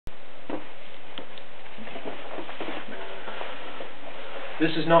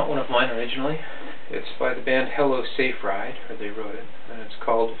This is not one of mine originally. It's by the band Hello Saferide, or they wrote it, and it's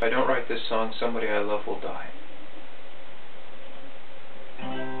called "If I Don't Write This Song, Somebody I Love Will Die."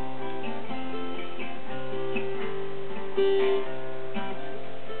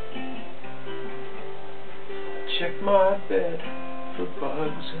 I check my bed for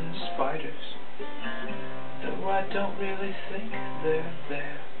bugs and spiders, though I don't really think they're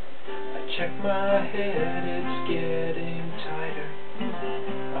there. I check my head, it's getting tighter.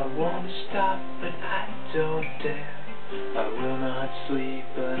 I want to stop, but I don't dare. I will not sleep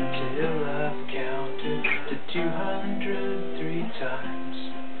until I've counted to 203 times.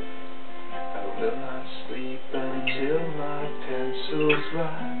 I will not sleep until my pencils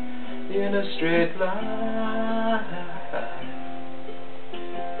lie in a straight line.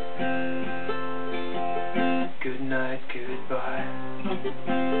 Good night, goodbye.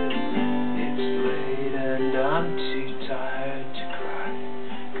 It's late and I'm too tired to cry.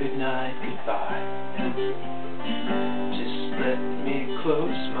 Good night, goodbye. Just let me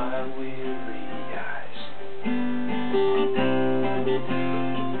close my weary eyes.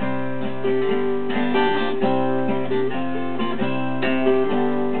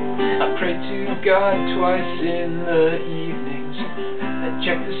 I pray to God twice in the evenings and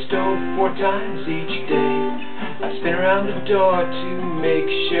check the stove 4 times each day. I spin around the door to make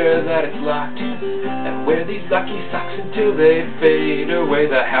sure that it's locked, and wear these lucky socks until they fade away.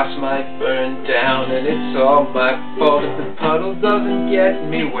 The house might burn down, and it's all my fault if the puddle doesn't get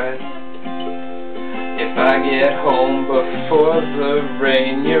me wet. If I get home before the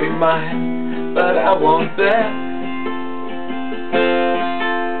rain, you're mine, but I won't bet.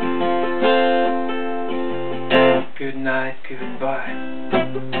 Good night, goodbye.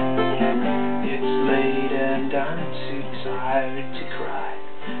 It's late and I'm too tired to cry.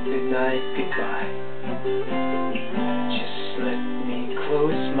 Good night, goodbye. Just let me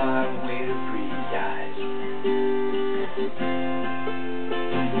close my weary eyes.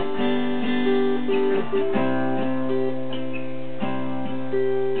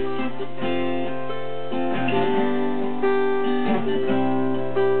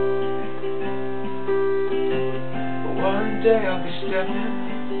 One day I'll be stepping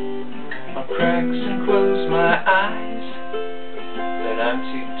on cracks and close my eyes, but I'm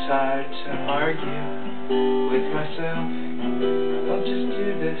too tired to argue with myself. I'll just do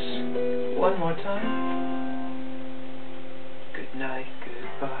this one more time. Good night,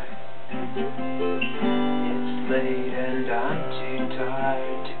 goodbye. It's late and I'm too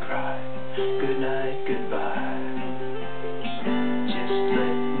tired to